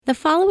The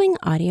following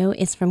audio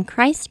is from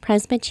Christ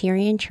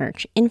Presbyterian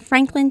Church in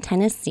Franklin,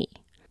 Tennessee,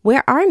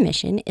 where our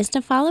mission is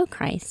to follow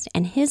Christ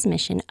and his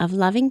mission of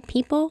loving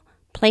people,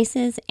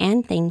 places,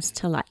 and things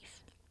to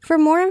life. For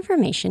more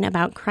information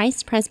about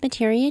Christ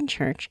Presbyterian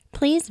Church,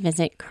 please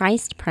visit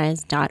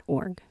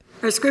christpres.org.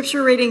 Our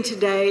scripture reading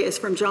today is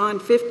from John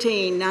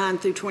 15, 9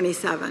 through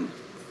 27.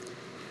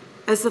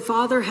 As the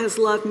Father has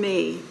loved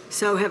me,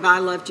 so have I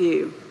loved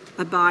you.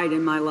 Abide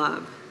in my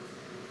love.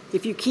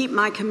 If you keep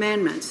my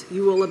commandments,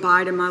 you will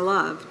abide in my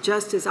love,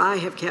 just as I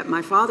have kept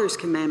my Father's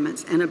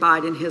commandments and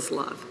abide in his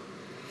love.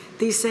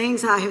 These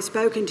things I have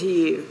spoken to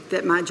you,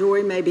 that my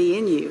joy may be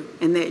in you,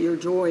 and that your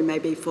joy may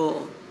be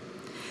full.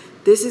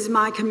 This is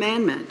my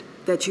commandment,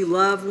 that you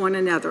love one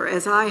another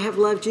as I have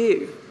loved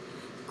you.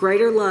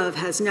 Greater love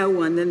has no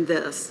one than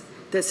this,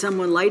 that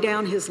someone lay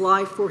down his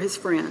life for his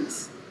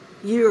friends.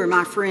 You are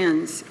my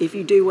friends if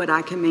you do what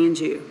I command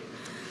you.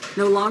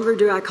 No longer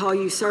do I call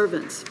you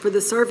servants, for the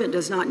servant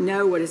does not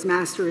know what his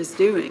master is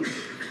doing.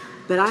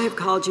 But I have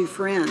called you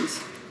friends,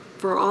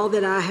 for all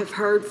that I have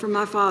heard from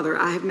my Father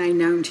I have made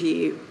known to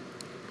you.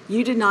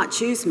 You did not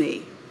choose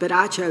me, but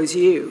I chose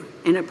you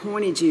and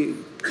appointed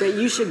you, that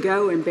you should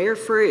go and bear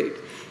fruit,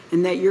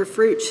 and that your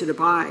fruit should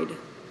abide,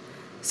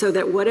 so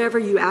that whatever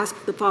you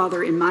ask the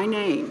Father in my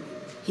name,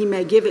 he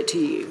may give it to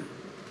you.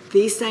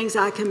 These things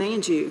I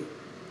command you,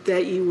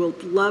 that you will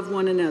love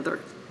one another.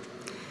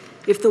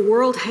 If the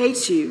world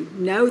hates you,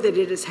 know that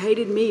it has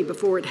hated me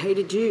before it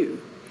hated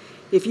you.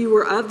 If you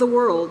were of the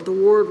world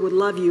would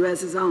love you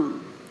as his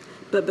own.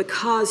 But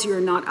because you are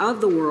not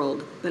of the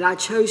world, but I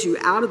chose you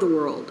out of the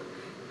world,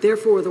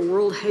 therefore the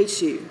world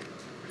hates you.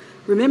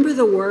 Remember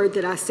the word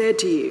that I said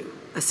to you,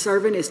 a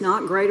servant is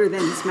not greater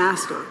than his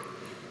master.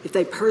 If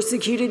they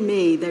persecuted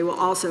me, they will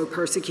also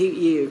persecute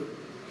you.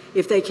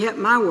 If they kept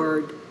my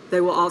word, they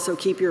will also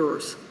keep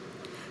yours.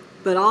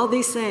 But all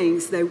these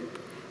things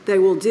they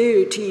will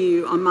do to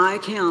you on my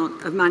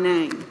account of my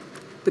name,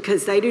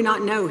 because they do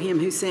not know him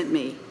who sent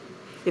me.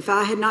 If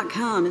I had not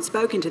come and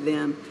spoken to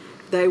them,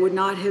 they would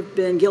not have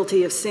been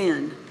guilty of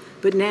sin,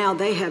 but now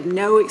they have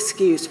no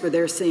excuse for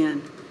their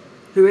sin.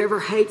 Whoever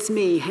hates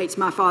me hates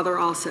my Father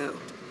also.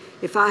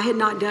 If I had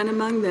not done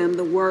among them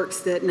the works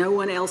that no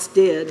one else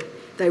did,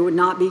 they would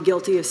not be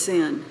guilty of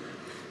sin.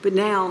 But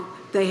now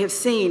they have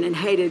seen and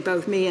hated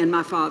both me and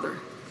my Father.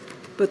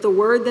 But the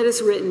word that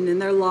is written in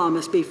their law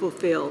must be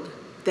fulfilled.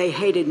 They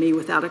hated me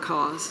without a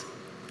cause.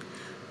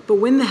 But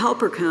when the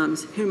Helper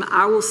comes, whom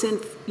I will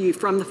send you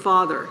from the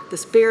Father, the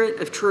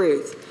Spirit of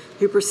truth,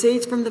 who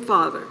proceeds from the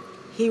Father,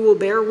 he will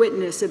bear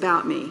witness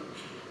about me,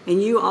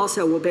 and you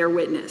also will bear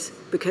witness,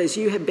 because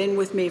you have been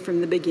with me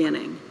from the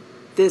beginning.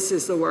 This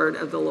is the word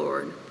of the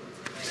Lord.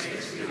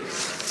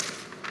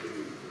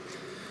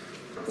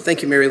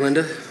 Thank you, Mary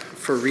Linda,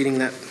 for reading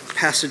that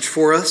passage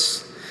for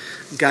us,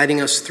 guiding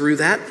us through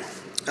that.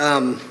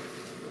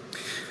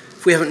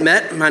 If we haven't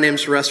met, my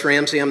name's Russ,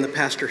 Ramsey. I'm the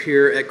pastor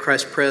here at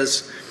Christ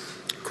Pres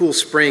Cool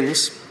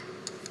Springs.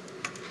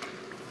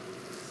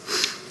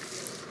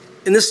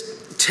 In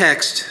this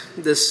text,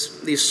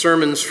 these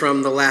sermons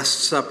from the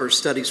Last Supper,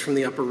 studies from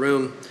the upper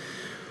room,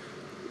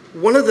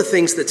 one of the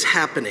things that's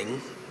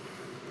happening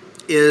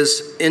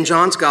is in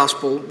John's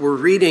gospel, we're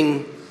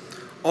reading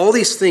all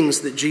these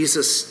things that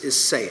Jesus is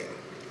saying.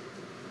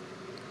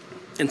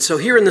 And so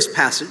here in this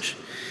passage,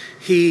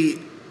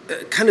 he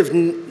kind of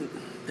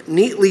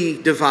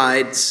neatly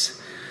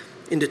divides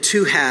into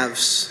two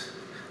halves,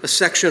 a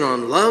section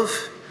on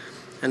love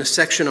and a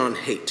section on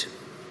hate.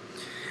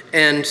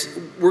 And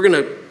we're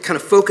going to kind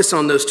of focus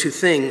on those two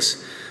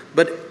things.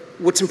 But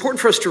what's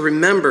important for us to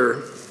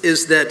remember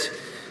is that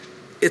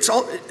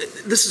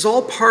this is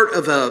all part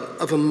of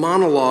a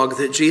monologue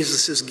that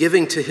Jesus is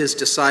giving to his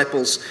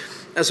disciples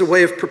as a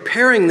way of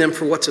preparing them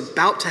for what's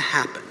about to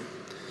happen.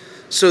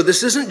 So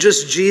this isn't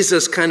just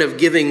Jesus kind of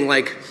giving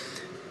like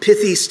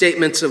pithy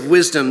statements of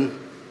wisdom,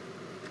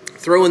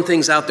 throwing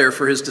things out there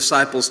for his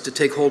disciples to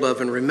take hold of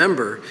and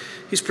remember.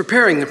 He's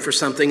preparing them for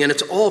something, and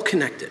it's all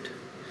connected.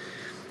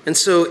 And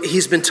so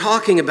he's been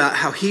talking about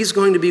how he's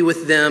going to be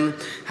with them,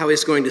 how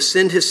he's going to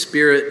send his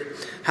Spirit,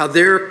 how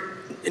they're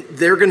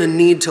going to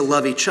need to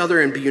love each other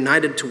and be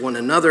united to one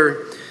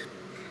another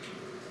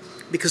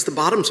because the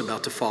bottom's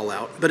about to fall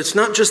out. But it's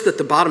not just that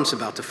the bottom's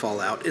about to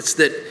fall out. It's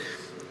that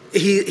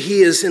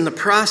he is in the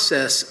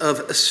process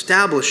of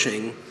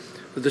establishing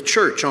the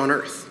church on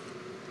earth.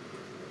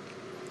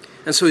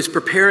 And so he's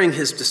preparing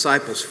his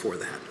disciples for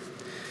that.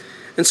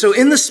 And so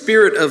in the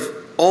spirit of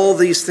all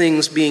these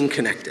things being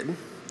connected,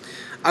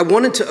 I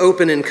wanted to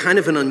open in kind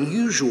of an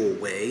unusual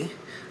way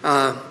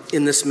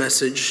in this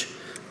message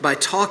by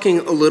talking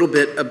a little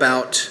bit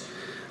about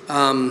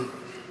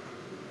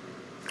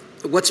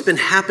what's been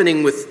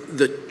happening with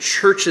the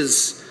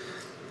church's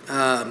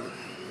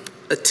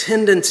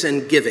attendance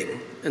and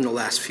giving in the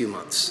last few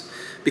months.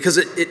 Because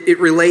it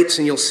relates,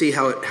 and you'll see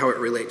how it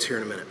relates here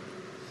in a minute.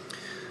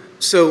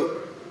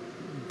 So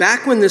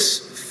back when this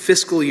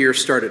fiscal year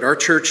started, our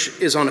church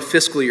is on a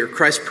fiscal year,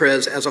 Christ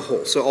Pres as a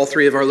whole, so all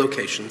three of our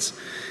locations,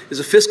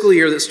 is a fiscal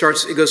year that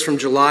starts, it goes from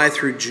July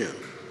through June.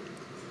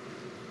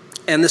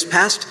 And this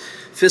past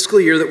fiscal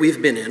year that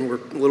we've been in, we're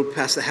a little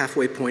past the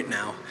halfway point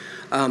now,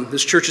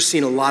 this church has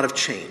seen a lot of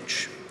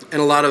change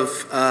and a lot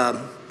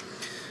of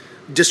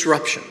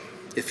disruption,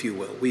 if you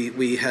will.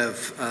 We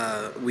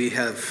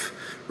have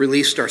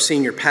released our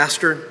senior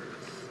pastor,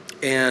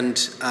 and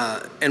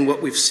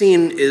what we've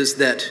seen is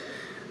that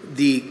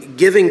the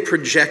giving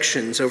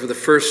projections over the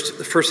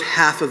first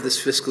half of this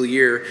fiscal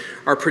year,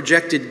 our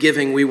projected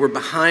giving, we were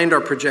behind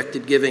our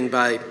projected giving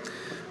by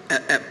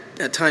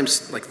at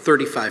times like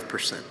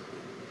 35%,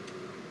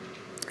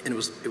 and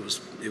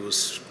it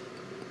was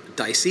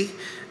dicey,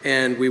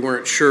 and we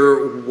weren't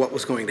sure what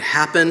was going to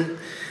happen.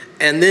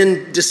 And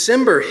then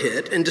December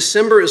hit, and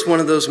December is one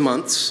of those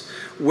months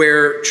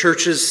where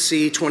churches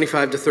see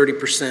 25 to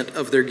 30%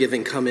 of their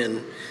giving come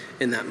in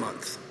that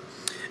month.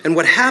 And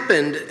what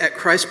happened at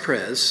Christ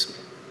Pres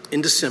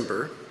in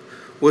December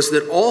was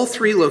that all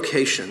 3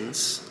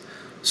 locations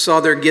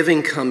saw their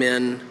giving come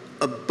in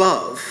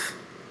above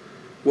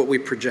what we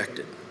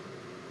projected.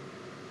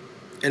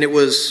 And it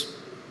was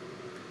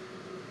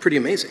pretty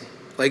amazing.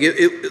 Like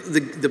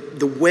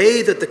the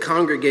way that the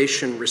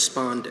congregation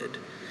responded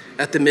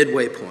at the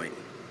midway point,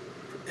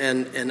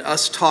 and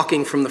us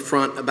talking from the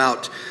front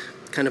about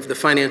kind of the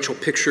financial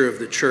picture of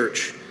the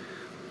church,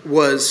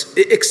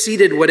 it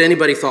exceeded what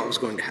anybody thought was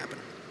going to happen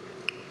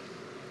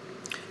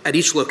at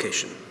each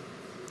location.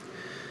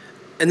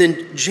 And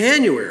then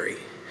January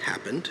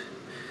happened,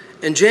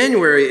 and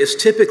January is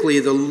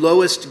typically the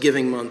lowest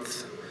giving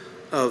month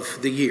of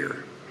the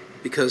year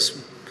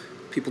because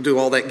people do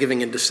all that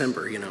giving in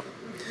December, you know.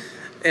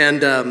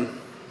 And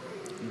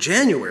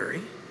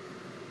January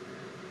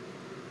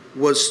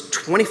was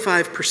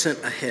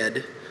 25%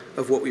 ahead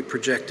of what we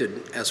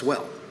projected as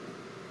well.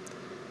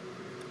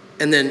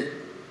 And then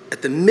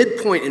at the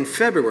midpoint in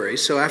February,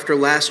 so after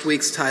last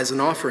week's tithes and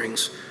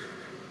offerings,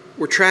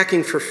 we're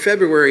tracking for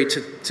February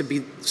to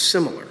be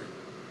similar.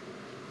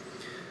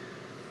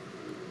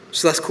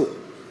 So that's cool.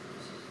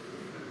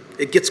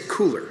 It gets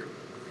cooler.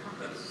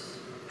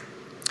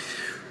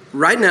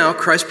 Right now,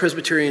 Christ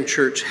Presbyterian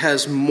Church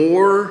has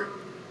more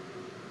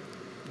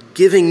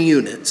giving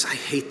units. I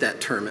hate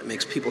that term. It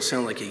makes people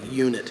sound like a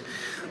unit.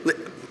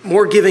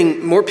 More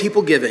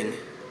people giving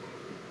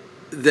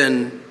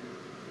than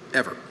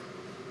ever,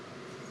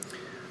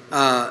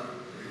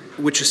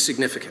 which is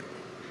significant.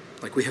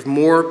 Like, we have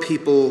more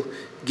people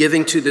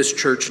giving to this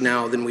church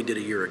now than we did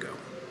a year ago,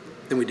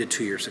 than we did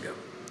 2 years ago.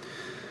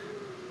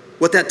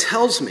 What that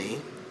tells me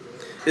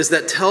is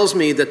that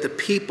the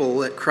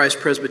people at Christ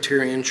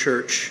Presbyterian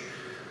Church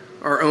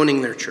are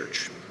owning their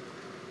church.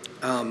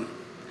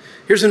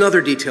 Here's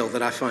another detail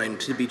that I find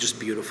to be just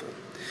beautiful,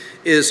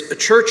 is a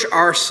church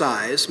our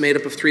size, made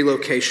up of 3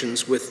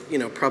 locations with,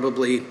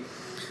 probably,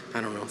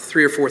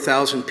 3,000 or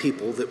 4,000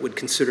 people that would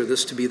consider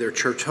this to be their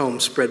church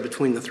home spread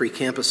between the 3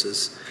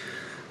 campuses,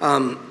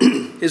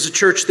 is a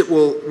church that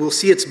will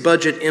see its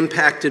budget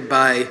impacted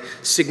by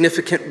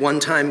significant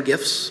one-time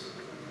gifts.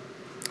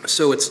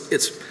 So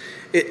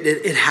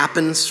it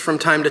happens from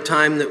time to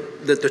time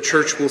that the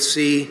church will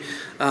see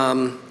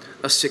a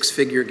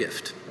 6-figure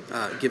gift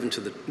given to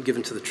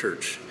the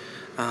church,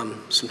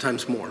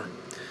 sometimes more.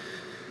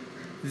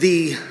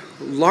 The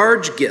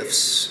large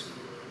gifts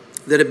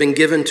that have been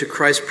given to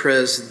Christ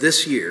Pres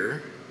this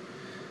year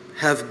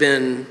have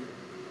been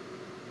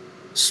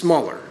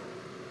smaller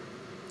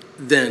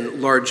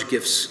than large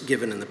gifts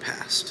given in the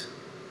past.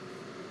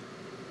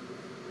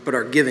 But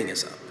our giving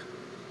is up.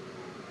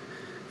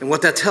 And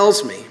what that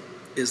tells me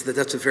is that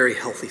that's a very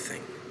healthy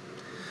thing,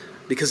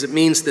 because it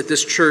means that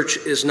this church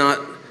is not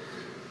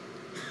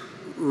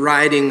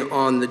riding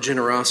on the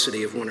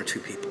generosity of 1 or 2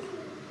 people,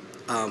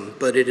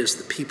 but it is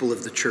the people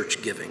of the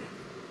church giving.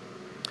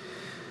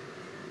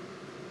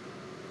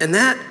 And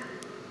that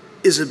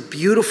is a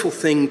beautiful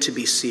thing to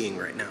be seeing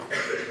right now.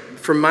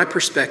 From my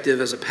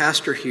perspective as a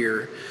pastor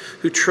here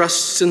who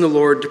trusts in the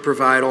Lord to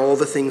provide all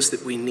the things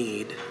that we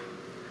need.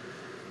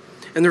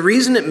 And the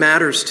reason it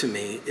matters to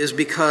me is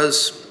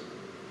because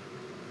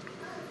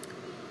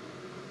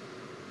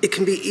it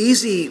can be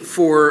easy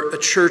for a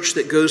church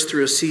that goes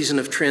through a season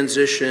of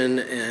transition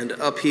and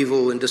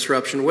upheaval and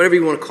disruption, whatever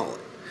you want to call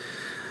it,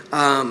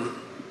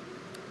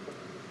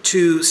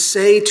 to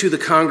say to the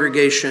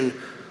congregation,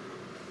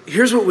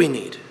 here's what we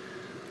need.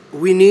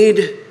 We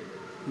need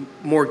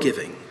more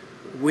giving.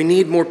 We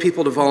need more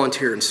people to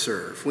volunteer and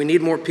serve. We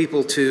need more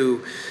people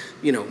to,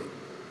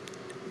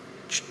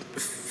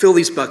 fill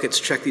these buckets,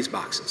 check these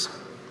boxes.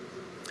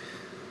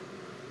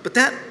 But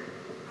that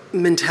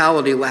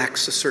mentality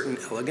lacks a certain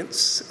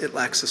elegance. It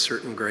lacks a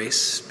certain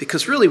grace,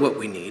 because really what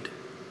we need,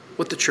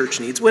 what the church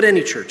needs, what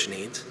any church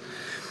needs,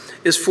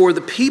 is for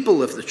the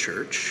people of the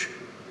church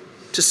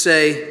to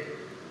say,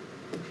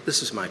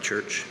 this is my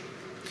church.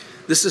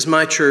 This is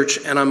my church,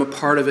 and I'm a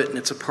part of it, and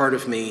it's a part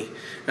of me,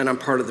 and I'm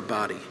part of the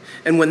body.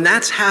 And when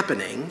that's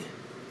happening,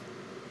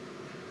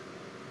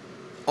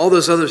 all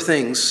those other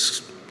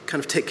things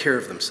kind of take care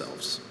of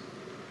themselves.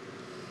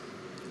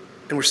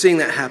 And we're seeing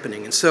that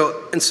happening. And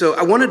so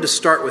I wanted to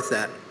start with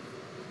that,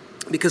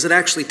 because it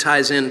actually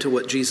ties into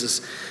what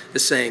Jesus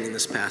is saying in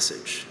this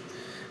passage.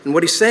 And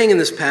what he's saying in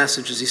this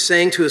passage is he's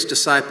saying to his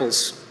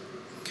disciples,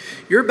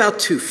 you're about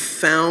to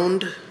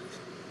found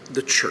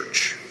the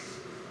church.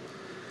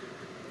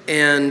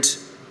 And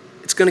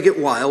it's going to get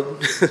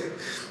wild.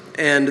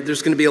 And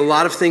there's going to be a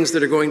lot of things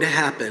that are going to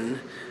happen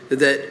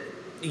that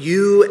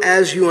you,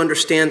 as you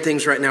understand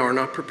things right now, are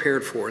not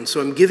prepared for. And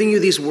so I'm giving you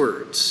these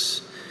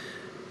words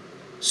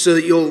so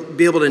that you'll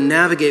be able to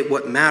navigate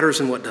what matters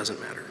and what doesn't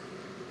matter.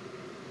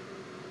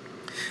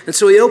 And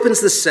so he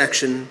opens this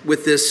section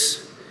with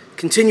this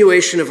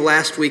continuation of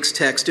last week's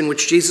text in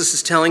which Jesus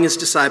is telling his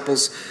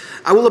disciples,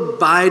 I will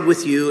abide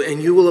with you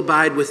and you will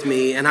abide with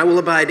me and I will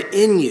abide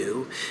in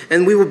you.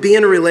 And we will be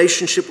in a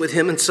relationship with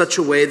him in such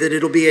a way that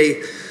it'll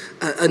be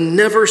a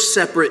never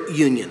separate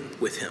union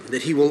with him,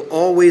 that he will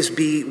always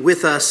be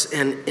with us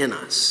and in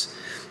us.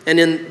 And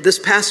in this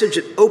passage,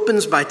 it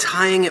opens by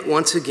tying it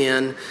once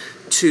again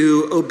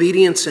to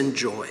obedience and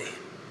joy,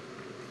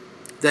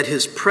 that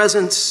his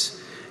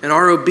presence and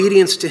our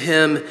obedience to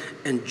him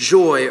and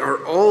joy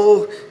are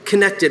all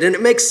connected. And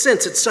it makes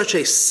sense. It's such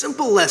a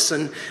simple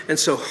lesson and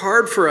so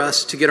hard for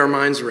us to get our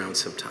minds around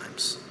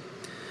sometimes.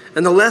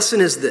 And the lesson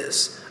is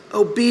this: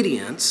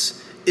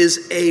 obedience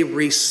is a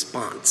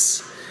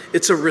response.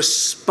 It's a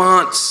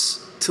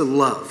response to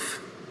love.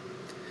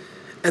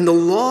 And the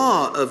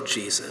law of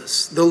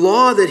Jesus, the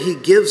law that he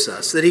gives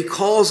us, that he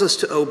calls us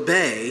to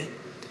obey,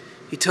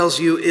 he tells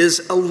you,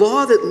 is a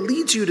law that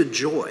leads you to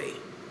joy.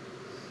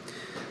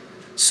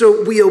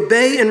 So we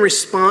obey in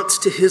response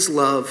to his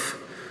love.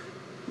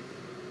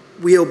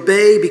 We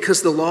obey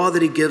because the law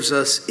that he gives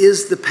us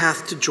is the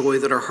path to joy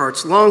that our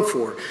hearts long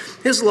for.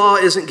 His law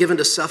isn't given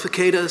to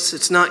suffocate us.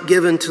 It's not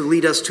given to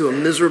lead us to a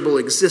miserable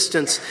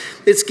existence.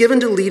 It's given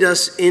to lead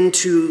us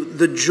into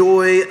the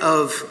joy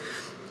of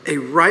a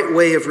right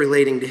way of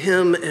relating to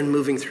him and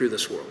moving through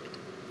this world.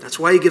 That's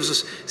why he gives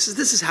us, he says,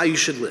 this is how you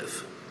should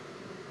live.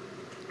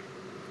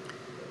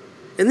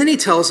 And then he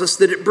tells us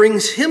that it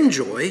brings him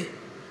joy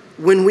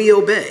when we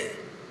obey.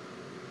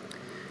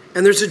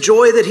 And there's a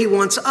joy that he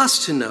wants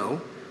us to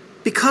know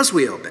because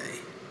we obey,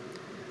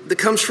 that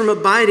comes from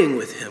abiding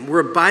with him.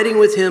 We're abiding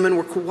with him and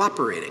we're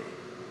cooperating.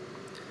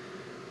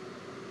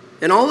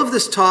 And all of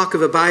this talk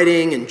of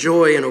abiding and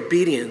joy and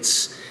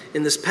obedience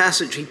in this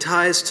passage, he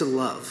ties to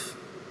love.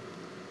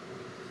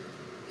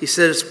 He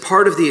said it's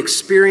part of the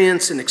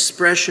experience and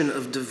expression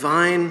of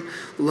divine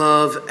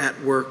love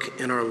at work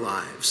in our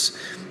lives.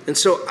 And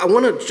so I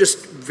want to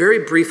just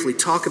very briefly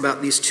talk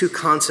about these two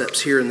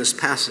concepts here in this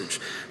passage.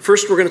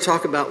 First, we're going to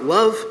talk about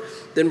love,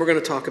 then we're going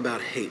to talk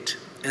about hate.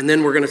 And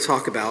then we're going to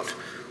talk about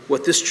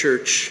what this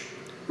church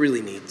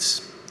really needs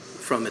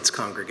from its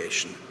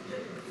congregation.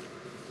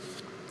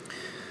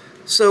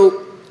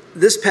 So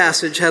this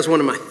passage has one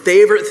of my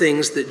favorite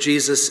things that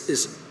Jesus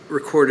is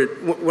recorded,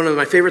 one of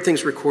my favorite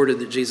things recorded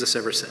that Jesus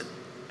ever said.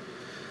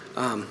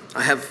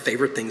 I have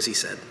favorite things he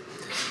said.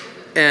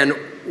 And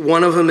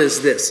one of them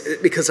is this,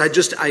 because I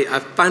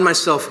find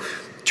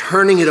myself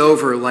turning it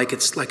over like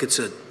it's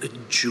a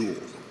jewel.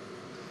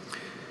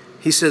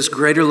 He says,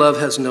 greater love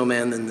has no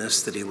man than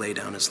this, that he lay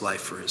down his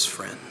life for his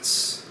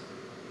friends.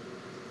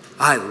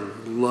 I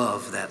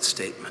love that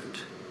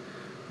statement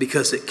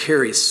because it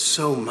carries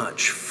so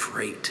much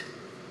freight.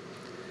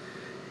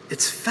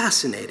 It's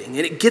fascinating,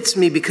 and it gets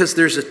me because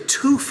there's a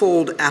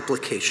twofold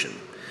application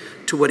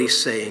to what he's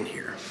saying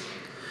here.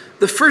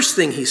 The first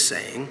thing he's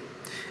saying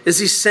is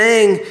he's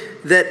saying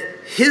that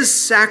his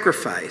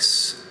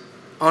sacrifice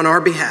on our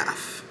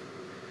behalf,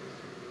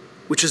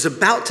 which is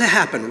about to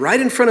happen right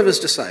in front of his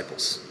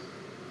disciples,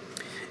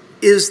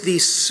 is the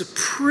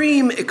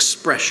supreme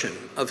expression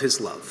of his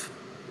love.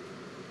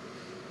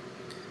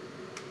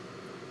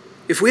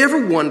 If we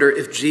ever wonder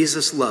if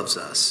Jesus loves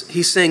us,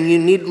 he's saying you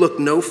need look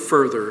no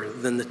further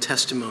than the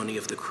testimony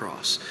of the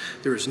cross.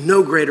 There is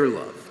no greater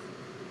love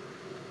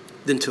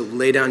than to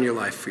lay down your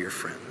life for your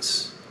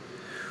friends.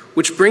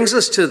 Which brings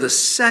us to the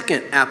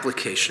second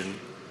application,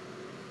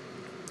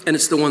 and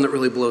it's the one that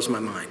really blows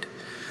my mind.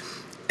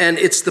 And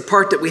it's the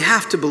part that we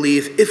have to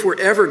believe if we're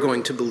ever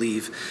going to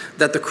believe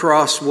that the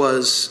cross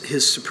was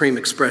his supreme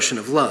expression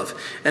of love.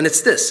 And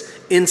it's this: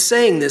 in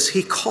saying this,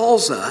 he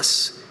calls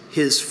us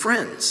his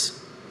friends.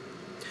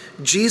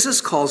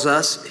 Jesus calls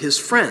us his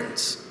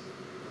friends.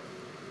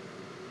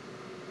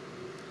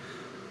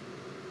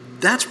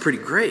 That's pretty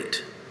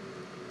great.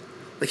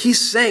 Like he's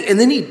saying, and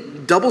then he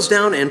doubles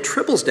down and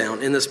triples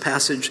down in this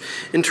passage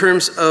in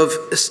terms of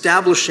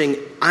establishing,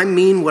 I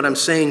mean what I'm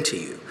saying to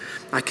you.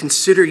 I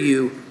consider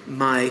you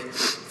my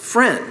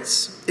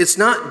friends. It's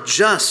not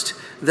just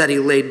that he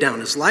laid down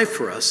his life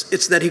for us.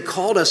 It's that he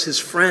called us his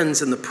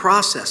friends in the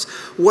process.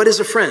 What is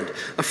a friend?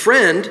 A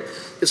friend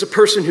is a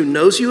person who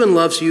knows you and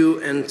loves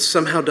you and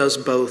somehow does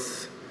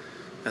both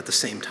at the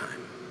same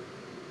time,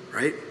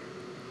 right?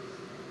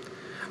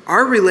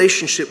 Our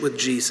relationship with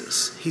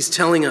Jesus, he's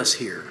telling us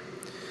here,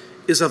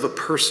 is of a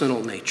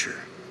personal nature.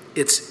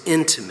 It's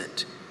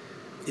intimate.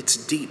 It's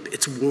deep.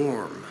 It's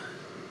warm.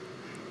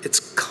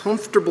 It's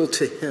comfortable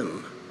to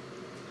him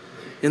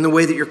in the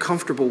way that you're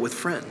comfortable with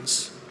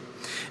friends.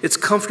 It's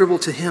comfortable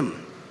to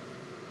him.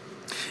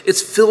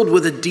 It's filled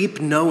with a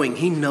deep knowing.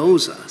 He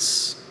knows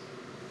us.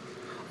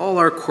 all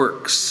our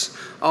quirks,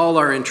 all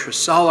our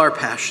interests, all our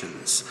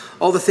passions,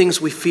 all the things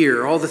we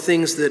fear, all the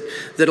things that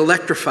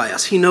electrify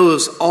us. He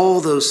knows all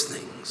those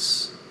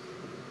things.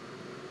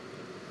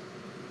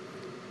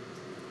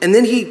 And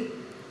then he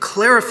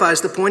clarifies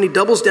the point. He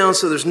doubles down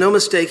so there's no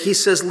mistake. He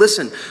says,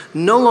 listen,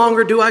 no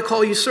longer do I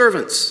call you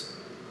servants.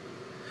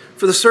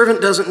 For the servant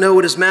doesn't know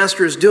what his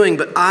master is doing,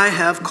 but I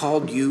have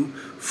called you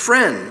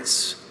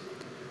friends.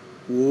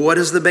 What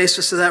is the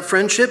basis of that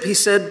friendship? He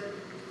said,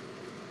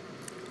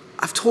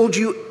 I've told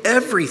you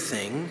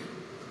everything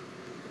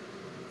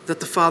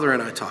that the Father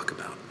and I talk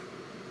about.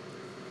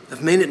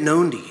 I've made it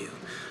known to you.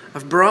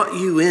 I've brought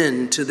you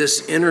into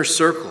this inner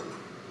circle.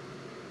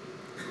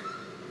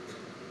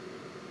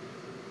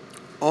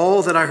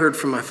 All that I heard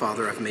from my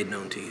Father, I've made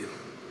known to you.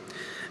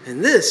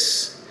 And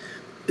this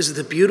is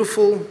the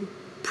beautiful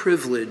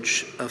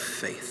privilege of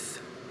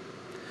faith.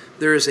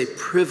 There is a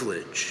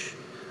privilege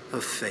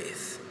of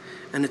faith.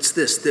 And it's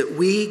this, that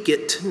we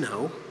get to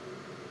know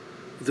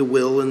the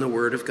will and the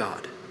word of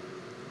God.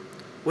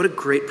 What a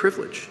great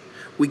privilege.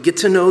 We get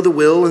to know the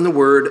will and the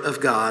word of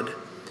God,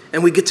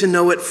 and we get to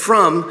know it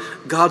from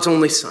God's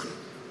only Son,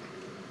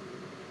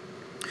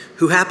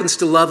 who happens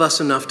to love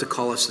us enough to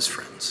call us his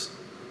friends.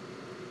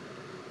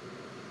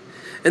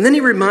 And then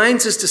he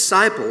reminds his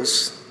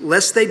disciples,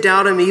 lest they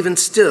doubt him even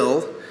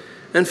still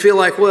and feel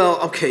like, well,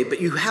 okay, but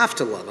you have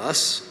to love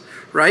us,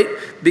 right?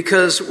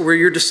 Because we're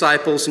your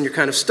disciples and you're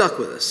kind of stuck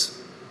with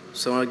us.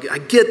 So I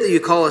get that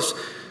you call us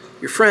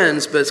your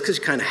friends, but it's because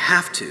you kind of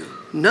have to.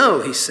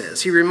 No, he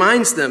says. He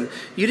reminds them,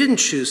 you didn't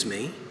choose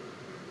me.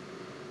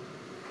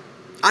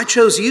 I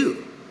chose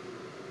you.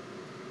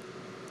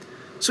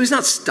 So he's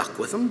not stuck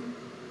with them.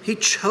 He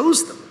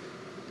chose them.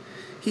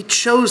 He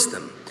chose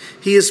them.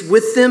 He is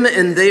with them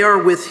and they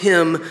are with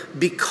him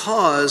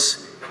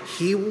because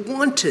he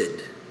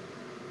wanted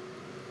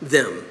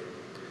them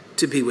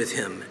to be with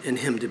him and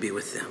him to be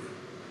with them.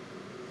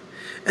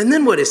 And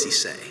then what does he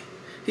say?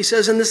 He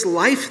says, in this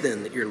life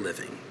then that you're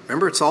living,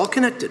 remember it's all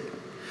connected.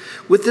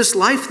 With this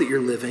life that you're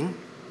living,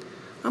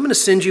 I'm going to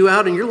send you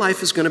out and your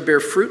life is going to bear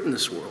fruit in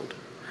this world.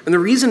 And the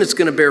reason it's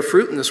going to bear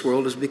fruit in this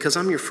world is because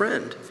I'm your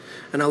friend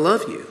and I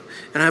love you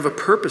and I have a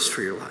purpose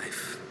for your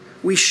life.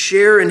 We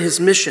share in his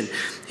mission.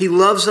 He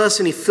loves us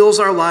and he fills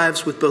our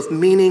lives with both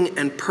meaning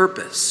and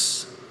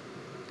purpose.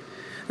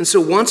 And so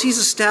once he's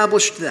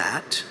established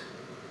that,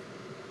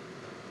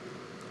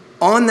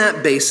 on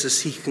that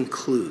basis he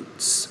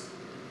concludes.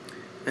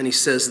 And he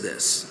says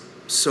this,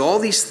 so all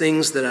these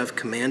things that I've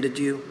commanded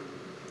you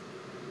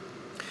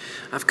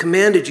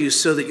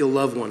so that you'll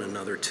love one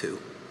another too.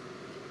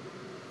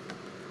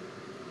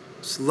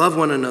 So love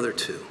one another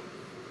too.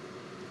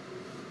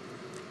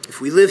 If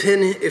we live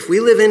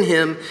in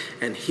him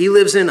and he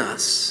lives in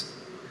us,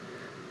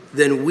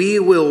 then we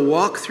will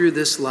walk through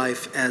this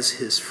life as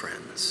his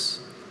friends.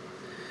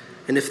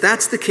 And if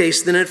that's the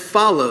case, then it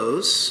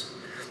follows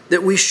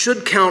that we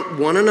should count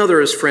one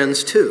another as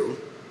friends too.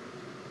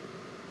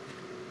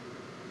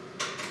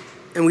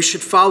 And we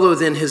should follow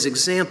then his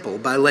example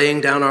by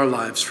laying down our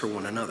lives for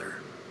one another.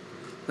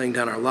 Laying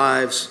down our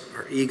lives,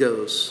 our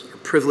egos, our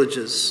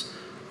privileges,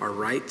 our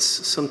rights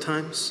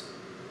sometimes,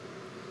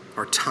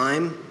 our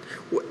time,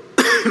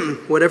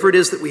 whatever it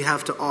is that we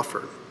have to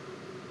offer.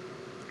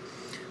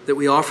 That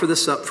we offer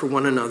this up for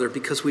one another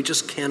because we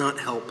just cannot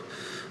help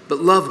but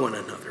love one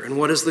another. And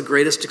what is the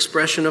greatest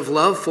expression of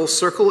love? Full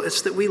circle,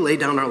 it's that we lay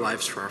down our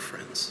lives for our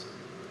friends.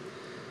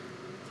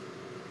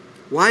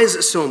 Why is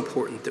it so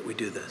important that we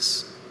do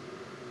this?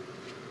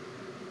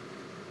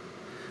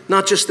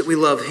 Not just that we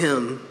love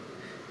him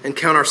and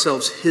count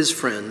ourselves his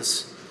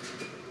friends,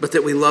 but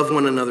that we love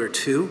one another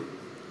too.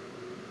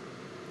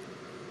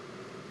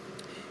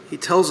 He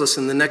tells us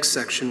in the next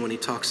section when he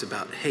talks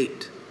about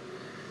hate.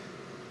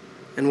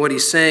 And what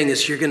he's saying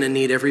is you're going to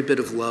need every bit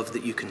of love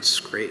that you can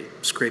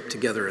scrape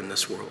together in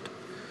this world.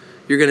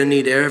 You're going to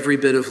need every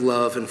bit of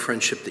love and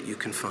friendship that you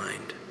can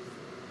find.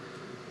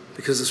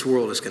 Because this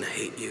world is going to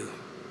hate you.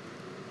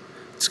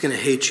 It's going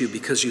to hate you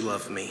because you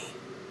love me.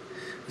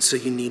 And so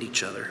you need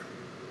each other.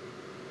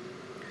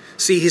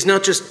 See, he's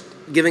not just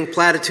giving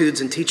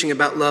platitudes and teaching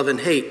about love and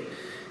hate.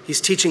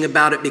 He's teaching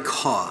about it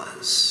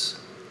because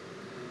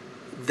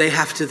they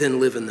have to then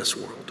live in this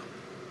world.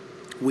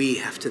 We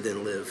have to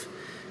then live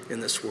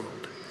in this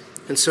world.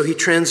 And so he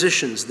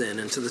transitions then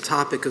into the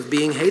topic of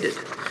being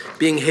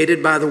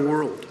hated by the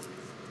world.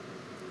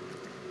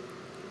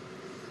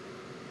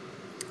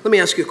 Let me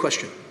ask you a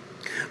question.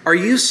 Are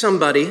you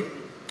somebody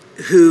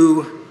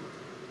who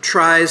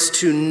tries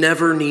to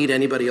never need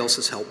anybody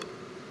else's help?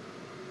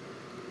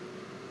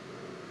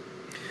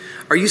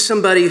 Are you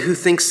somebody who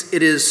thinks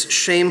it is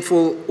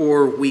shameful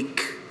or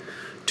weak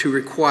to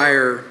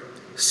require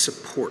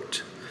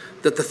support?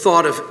 That the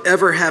thought of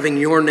ever having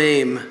your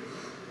name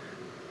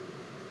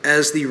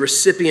as the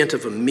recipient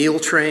of a meal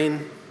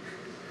train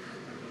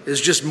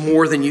is just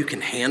more than you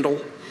can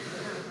handle?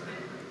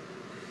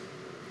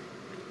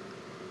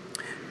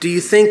 Do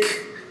you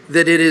think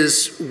that it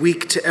is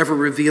weak to ever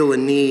reveal a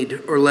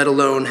need or let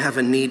alone have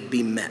a need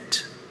be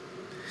met?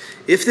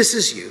 If this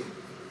is you,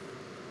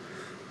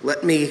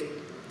 let me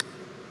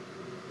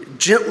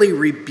gently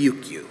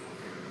rebuke you.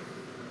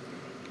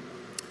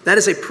 That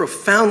is a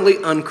profoundly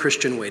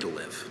unchristian way to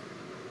live.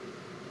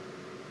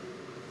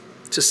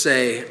 To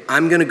say,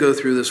 I'm going to go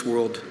through this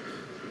world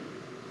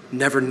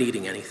never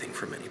needing anything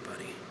from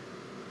anybody.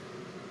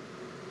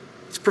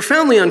 It's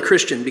profoundly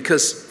unchristian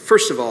because,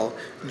 first of all,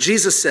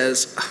 Jesus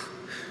says,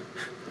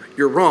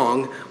 you're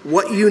wrong.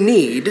 What you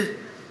need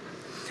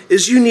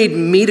is you need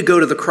me to go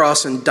to the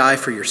cross and die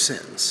for your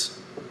sins.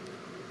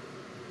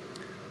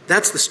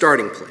 That's the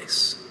starting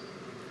place.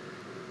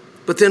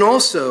 But then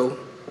also,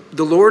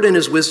 the Lord in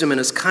his wisdom and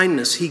his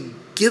kindness, he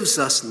gives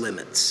us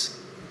limits.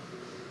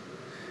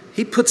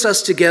 He puts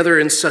us together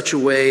in such a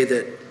way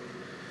that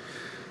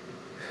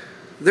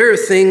there are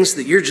things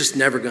that you're just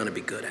never going to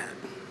be good at.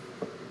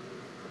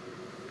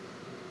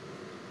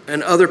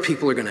 And other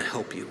people are going to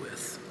help you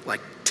with,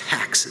 like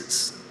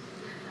taxes,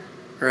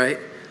 right?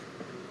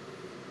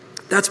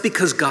 That's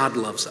because God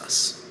loves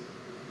us.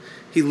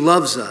 He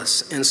loves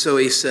us, and so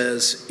he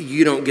says,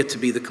 you don't get to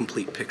be the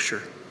complete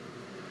picture.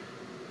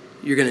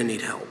 You're going to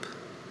need help.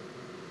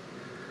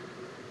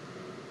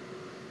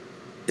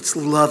 It's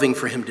loving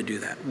for him to do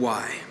that.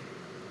 Why?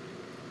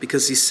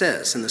 Because he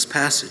says in this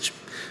passage,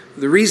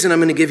 the reason I'm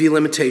going to give you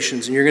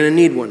limitations and you're going to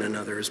need one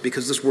another is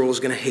because this world is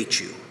going to hate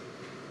you.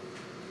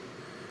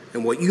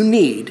 And what you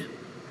need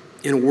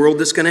in a world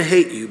that's going to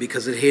hate you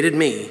because it hated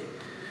me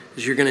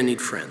is you're going to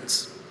need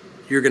friends.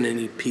 You're going to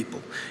need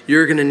people.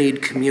 You're going to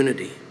need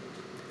community.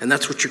 And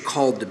that's what you're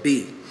called to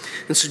be.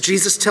 And so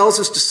Jesus tells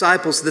his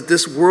disciples that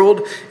this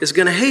world is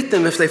going to hate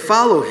them if they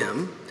follow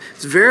him.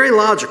 It's very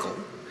logical.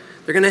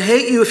 They're going to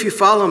hate you if you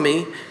follow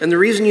me. And the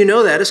reason you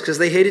know that is because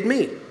they hated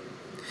me.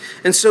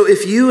 And so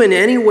if you in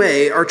any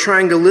way are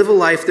trying to live a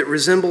life that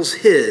resembles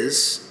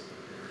his,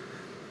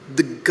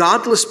 the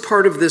godless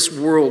part of this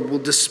world will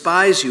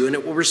despise you and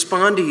it will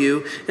respond to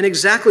you in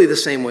exactly the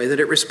same way that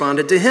it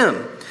responded to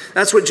him.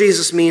 That's what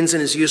Jesus means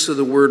in his use of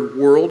the word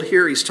world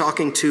here. He's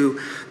talking to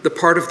the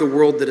part of the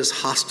world that is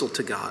hostile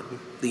to God,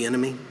 the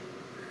enemy.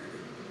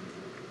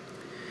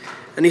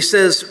 And he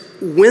says,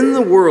 when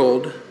the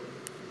world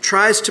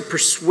tries to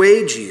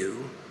persuade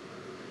you,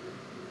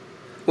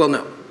 well,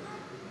 no.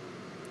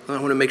 I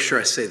want to make sure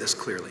I say this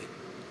clearly.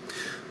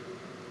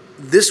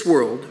 This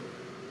world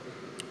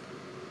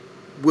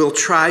will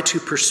try to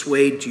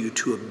persuade you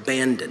to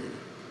abandon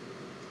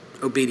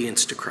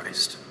obedience to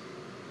Christ.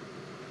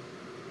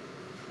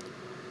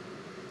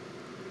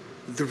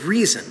 The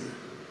reason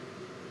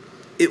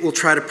it will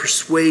try to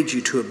persuade you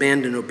to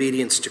abandon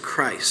obedience to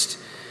Christ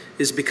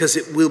is because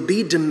it will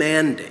be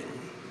demanding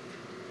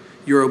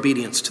your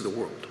obedience to the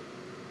world.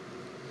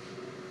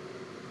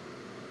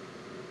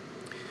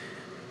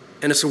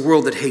 And it's a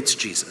world that hates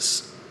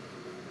Jesus.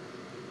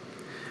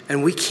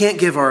 And we can't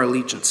give our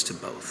allegiance to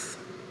both.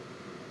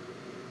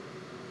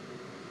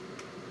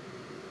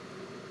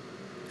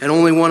 And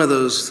only one of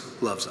those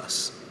loves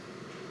us.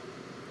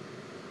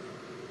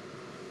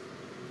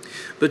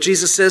 But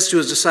Jesus says to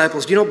his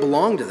disciples, you don't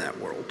belong to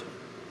that world.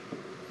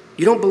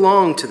 You don't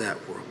belong to that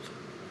world.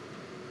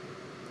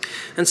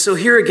 And so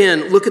here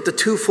again, look at the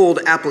twofold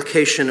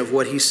application of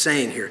what he's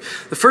saying here.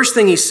 The first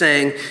thing he's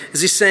saying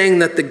is he's saying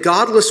that the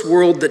godless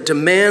world that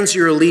demands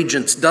your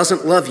allegiance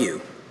doesn't love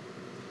you,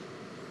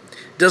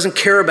 doesn't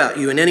care about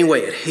you in any way.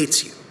 It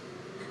hates you.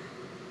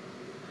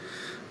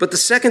 But the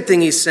second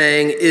thing he's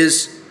saying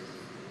is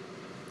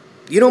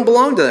you don't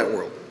belong to that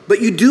world,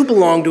 but you do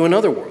belong to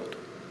another world.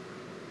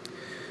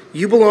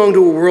 You belong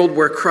to a world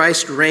where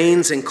Christ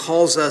reigns and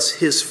calls us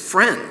his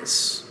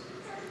friends.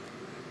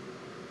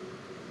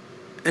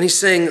 And he's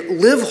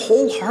saying, live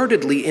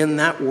wholeheartedly in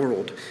that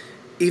world,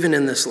 even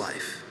in this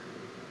life,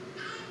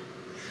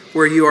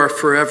 where you are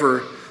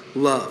forever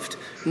loved.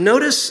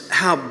 Notice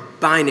how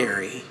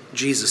binary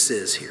Jesus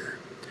is here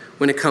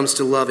when it comes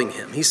to loving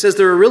him. He says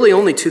there are really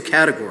only two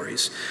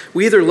categories.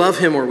 We either love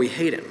him or we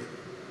hate him.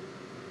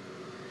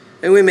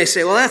 And we may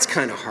say, well, that's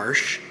kind of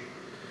harsh,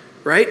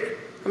 right?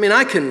 I mean,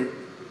 I can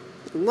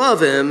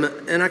love him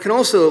and I can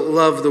also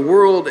love the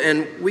world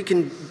and we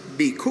can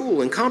be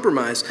cool and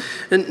compromise.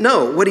 And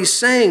no, what he's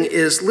saying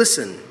is,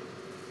 listen,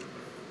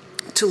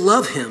 to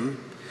love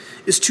him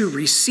is to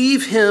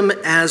receive him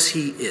as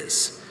he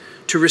is,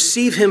 to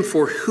receive him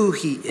for who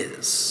he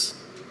is.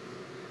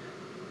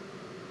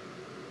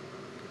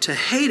 To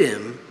hate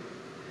him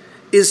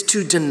is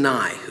to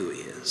deny who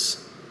he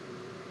is.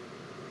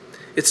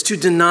 It's to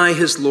deny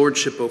his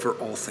lordship over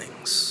all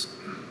things.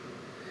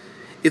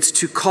 It's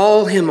to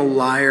call him a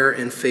liar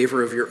in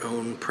favor of your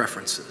own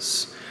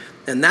preferences.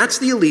 And that's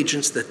the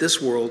allegiance that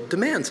this world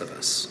demands of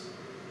us,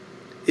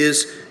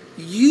 is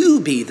you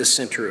be the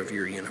center of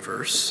your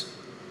universe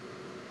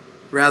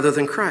rather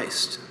than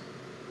Christ.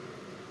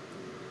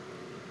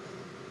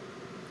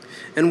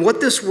 And what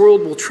this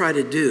world will try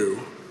to do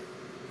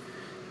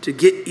to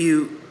get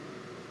you,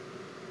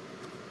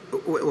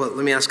 well,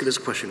 let me ask you this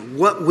question.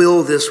 What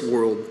will this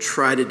world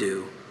try to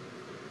do,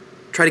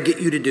 try to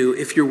get you to do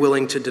if you're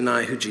willing to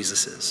deny who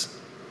Jesus is?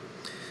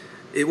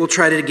 It will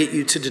try to get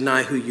you to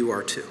deny who you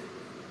are too.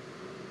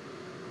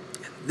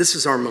 This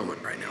is our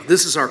moment right now.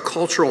 This is our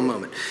cultural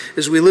moment.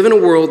 As we live in a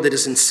world that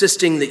is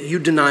insisting that you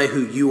deny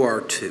who you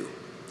are too.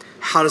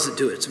 How does it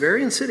do it? It's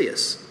very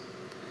insidious.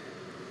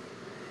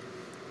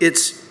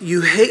 It's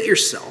you hate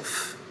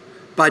yourself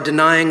by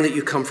denying that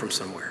you come from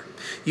somewhere.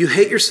 You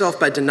hate yourself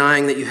by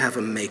denying that you have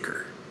a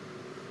maker,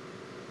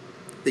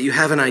 that you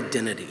have an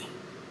identity,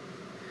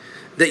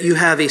 that you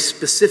have a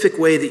specific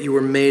way that you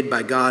were made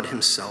by God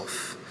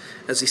himself,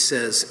 as he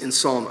says in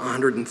Psalm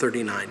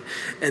 139.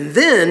 And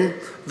then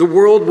the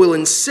world will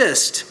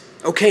insist,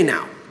 okay,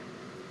 now,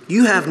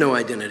 you have no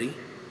identity.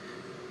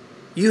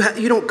 You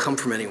don't come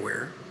from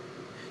anywhere.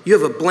 You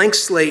have a blank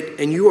slate,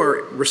 and you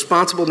are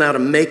responsible now to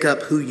make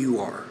up who you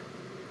are.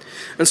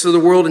 And so the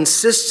world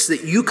insists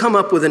that you come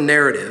up with a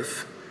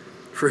narrative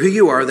for who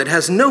you are that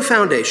has no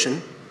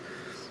foundation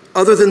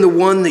other than the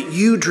one that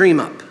you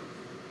dream up.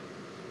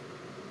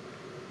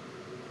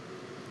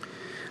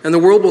 And the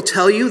world will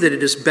tell you that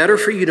it is better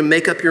for you to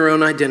make up your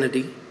own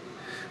identity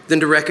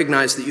than to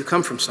recognize that you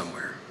come from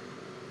somewhere.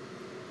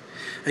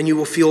 And you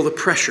will feel the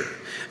pressure.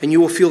 And you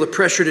will feel the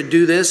pressure to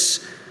do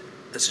this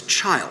as a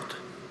child.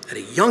 At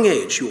a young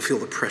age, you will feel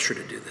the pressure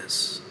to do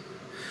this.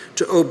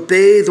 To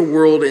obey the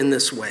world in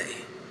this way.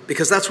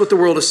 Because that's what the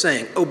world is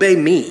saying. Obey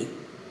me.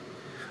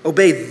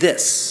 Obey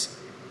this.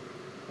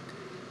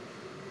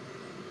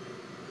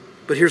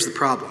 But here's the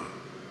problem.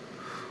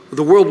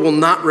 The world will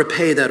not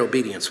repay that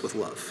obedience with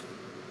love.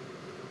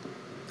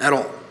 At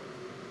all.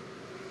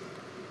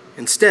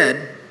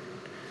 Instead,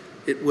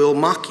 it will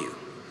mock you.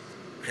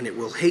 And it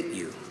will hate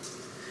you.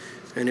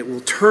 And it will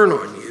turn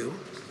on you.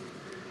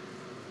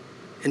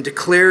 And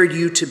declare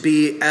you to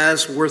be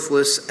as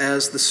worthless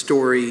as the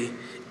story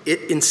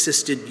it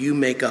insisted you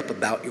make up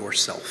about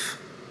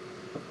yourself.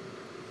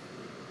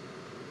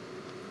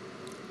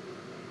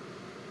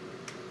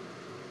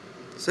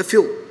 Does that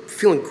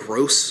feeling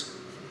gross?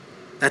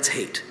 That's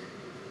hate.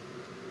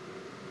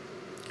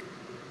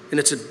 And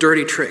it's a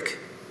dirty trick.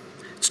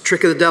 It's a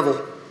trick of the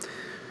devil.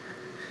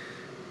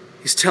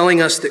 He's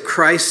telling us that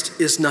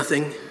Christ is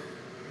nothing,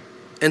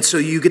 and so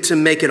you get to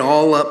make it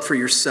all up for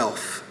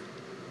yourself.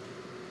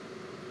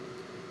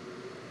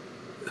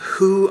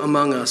 Who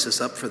among us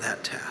is up for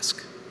that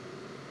task?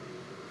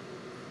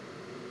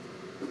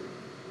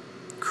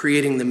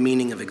 Creating the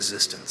meaning of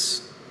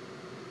existence.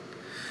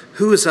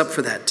 Who is up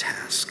for that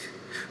task?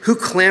 Who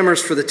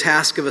clamors for the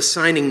task of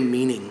assigning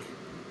meaning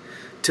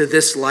to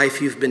this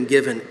life you've been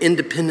given,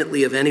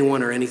 independently of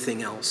anyone or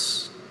anything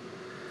else?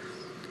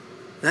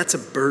 That's a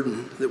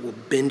burden that will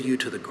bend you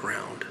to the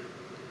ground.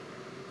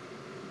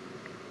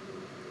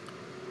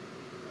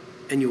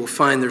 And you will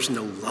find there's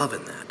no love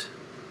in that.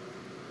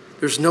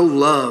 There's no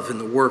love in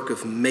the work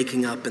of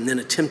making up and then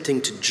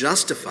attempting to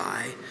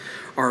justify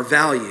our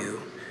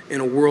value in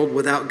a world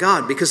without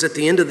God. Because at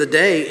the end of the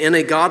day, in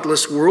a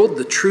godless world,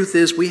 the truth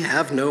is we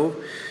have no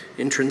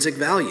intrinsic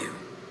value.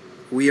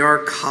 We are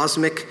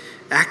cosmic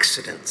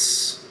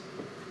accidents.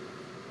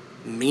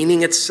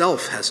 Meaning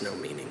itself has no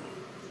meaning.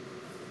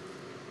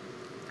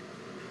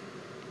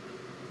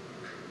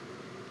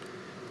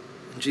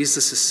 And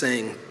Jesus is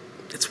saying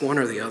it's one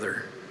or the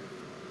other.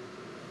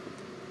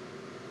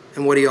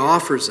 And what he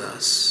offers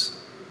us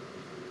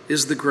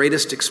is the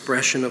greatest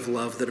expression of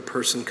love that a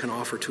person can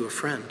offer to a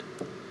friend.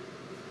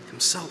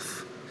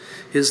 Himself.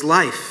 His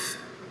life.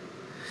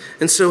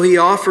 And so he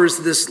offers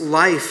this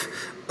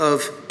life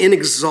of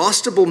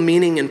inexhaustible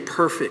meaning and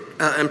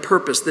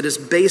purpose that is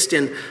based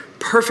in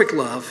perfect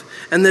love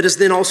and that is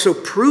then also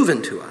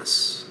proven to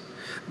us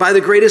by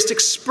the greatest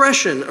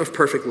expression of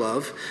perfect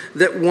love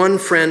that one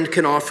friend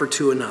can offer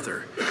to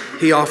another.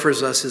 He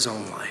offers us his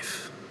own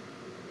life.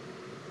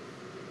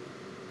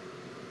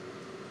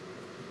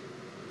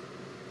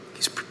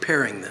 He's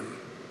preparing them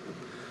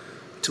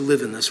to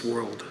live in this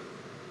world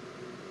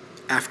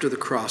after the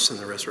cross and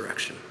the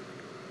resurrection.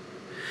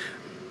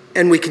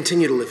 And we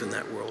continue to live in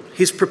that world.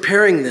 He's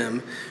preparing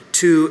them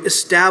to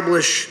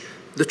establish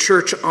the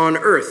church on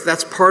earth.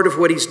 That's part of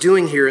what he's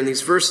doing here in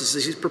these verses,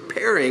 is he's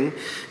preparing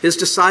his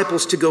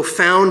disciples to go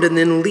found and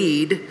then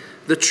lead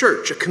the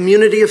church, a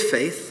community of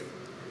faith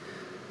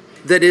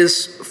that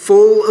is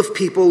full of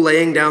people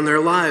laying down their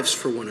lives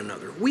for one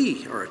another.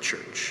 We are a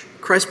church,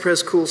 Christ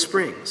Pres Cool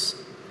Springs.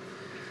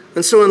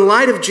 And so in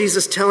light of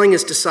Jesus telling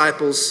his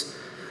disciples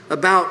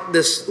about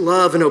this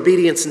love and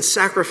obedience and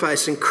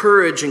sacrifice and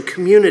courage and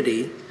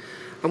community,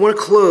 I want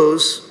to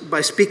close by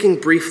speaking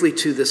briefly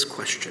to this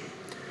question.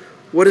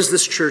 What does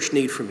this church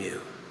need from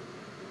you?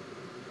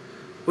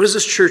 What does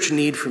this church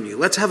need from you?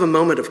 Let's have a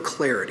moment of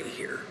clarity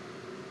here.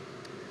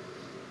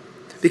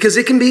 Because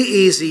it can be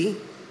easy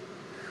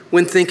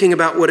when thinking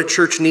about what a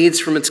church needs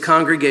from its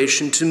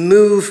congregation to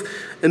move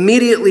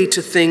immediately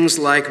to things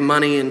like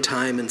money and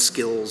time and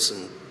skills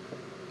and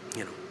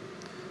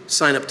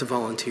sign up to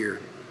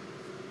volunteer.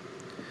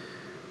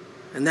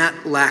 And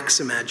that lacks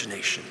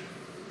imagination.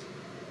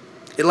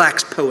 It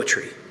lacks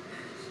poetry.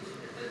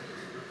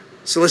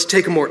 So let's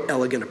take a more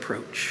elegant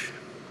approach.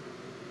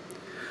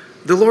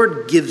 The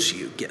Lord gives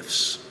you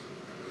gifts.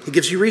 He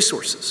gives you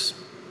resources.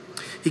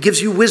 He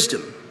gives you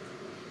wisdom.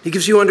 He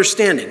gives you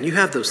understanding. You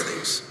have those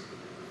things.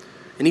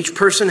 And each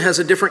person has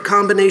a different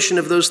combination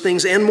of those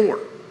things and more,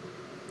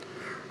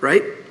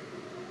 right?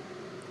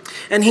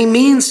 And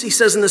he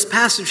says in this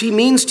passage, he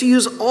means to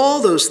use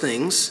all those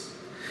things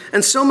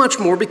and so much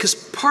more, because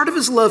part of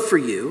his love for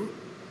you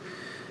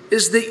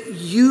is that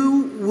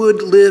you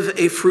would live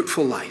a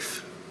fruitful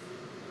life.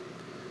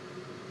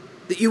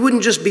 That you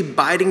wouldn't just be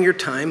biding your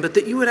time, but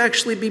that you would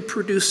actually be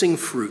producing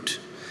fruit.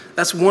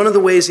 That's one of the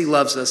ways he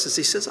loves us, is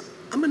he says,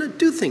 I'm going to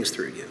do things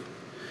through you.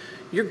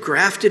 You're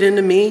grafted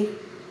into me.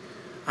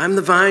 I'm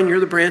the vine, you're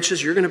the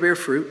branches, you're going to bear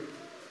fruit.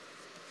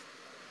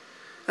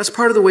 That's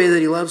part of the way that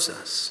he loves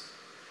us.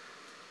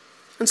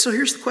 And so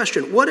here's the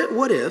question. What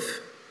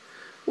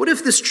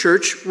if this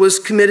church was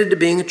committed to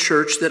being a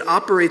church that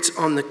operates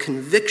on the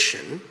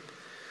conviction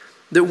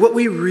that what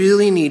we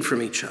really need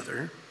from each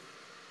other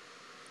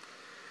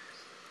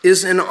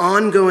is an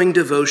ongoing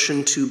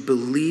devotion to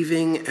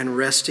believing and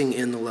resting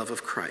in the love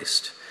of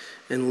Christ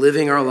and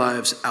living our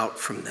lives out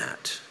from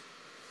that?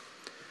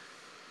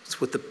 It's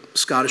what the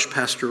Scottish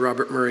pastor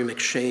Robert Murray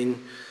McShane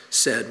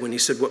said when he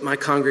said, "What my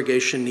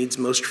congregation needs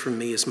most from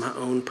me is my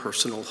own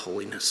personal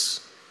holiness."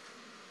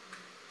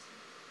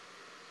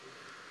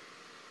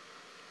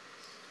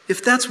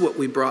 If that's what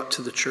we brought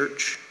to the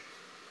church,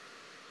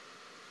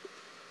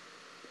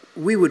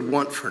 we would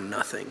want for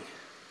nothing,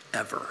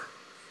 ever.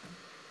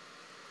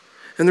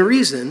 And the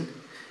reason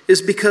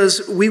is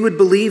because we would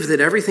believe that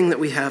everything that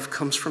we have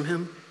comes from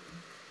him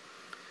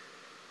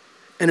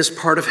and is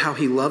part of how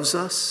he loves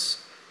us,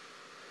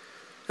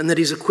 and that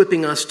he's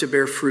equipping us to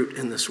bear fruit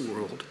in this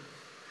world.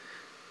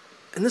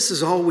 And this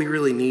is all we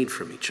really need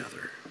from each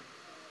other.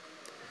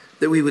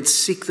 That we would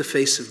seek the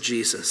face of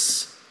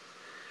Jesus,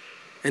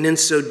 and in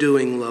so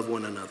doing, love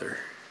one another.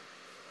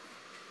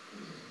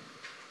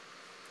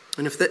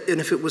 And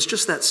if it was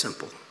just that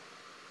simple,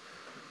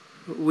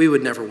 we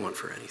would never want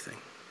for anything,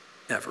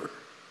 ever.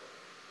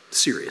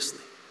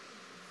 Seriously.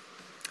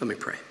 Let me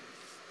pray.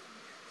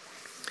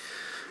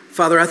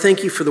 Father, I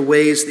thank you for the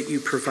ways that you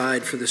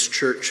provide for this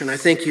church, and I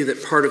thank you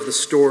that part of the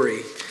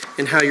story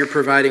and how you're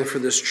providing for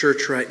this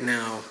church right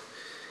now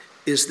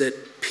is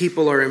that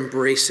people are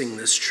embracing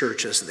this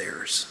church as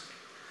theirs.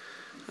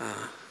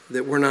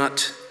 That we're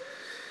not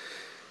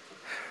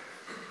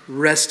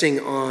resting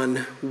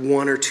on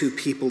one or two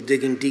people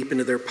digging deep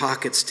into their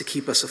pockets to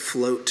keep us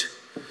afloat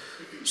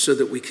so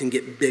that we can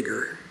get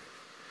bigger,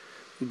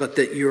 but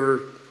that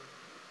you're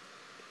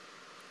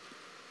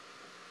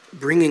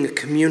bringing a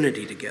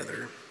community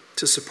together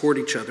to support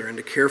each other and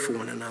to care for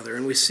one another.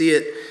 And we see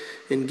it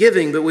in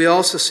giving, but we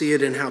also see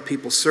it in how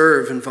people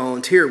serve and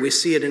volunteer. We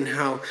see it in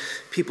how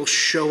people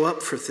show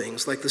up for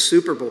things like the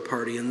Super Bowl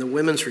party and the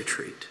women's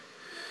retreat.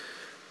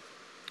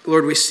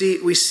 Lord, we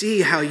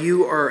see how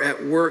you are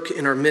at work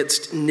in our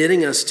midst,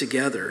 knitting us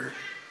together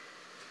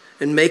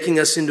and making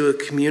us into a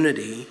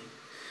community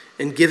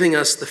and giving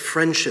us the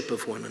friendship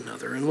of one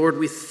another. And Lord,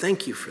 we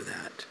thank you for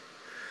that,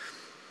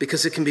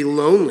 because it can be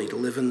lonely to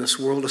live in this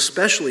world,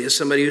 especially as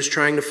somebody who's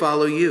trying to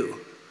follow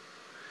you.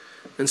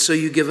 And so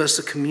you give us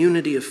a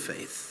community of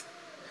faith,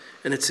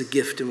 and it's a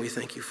gift, and we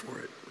thank you for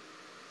it.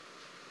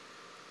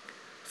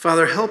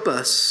 Father, help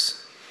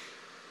us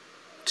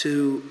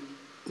to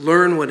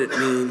learn what it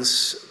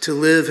means to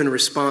live in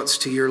response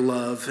to your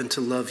love and to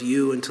love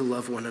you and to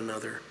love one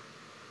another.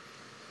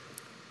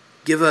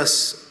 Give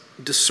us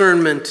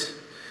discernment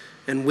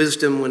and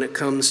wisdom when it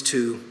comes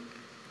to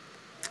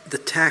the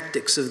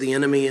tactics of the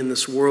enemy in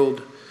this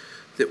world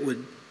that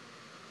would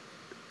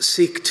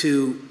seek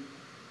to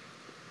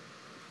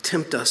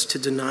tempt us to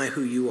deny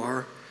who you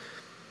are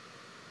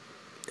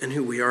and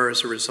who we are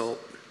as a result.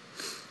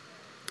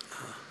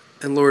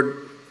 And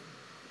Lord,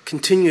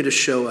 continue to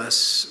show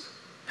us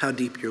how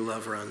deep your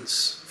love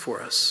runs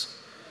for us.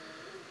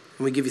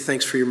 And we give you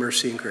thanks for your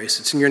mercy and grace.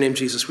 It's in your name,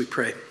 Jesus, we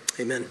pray.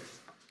 Amen.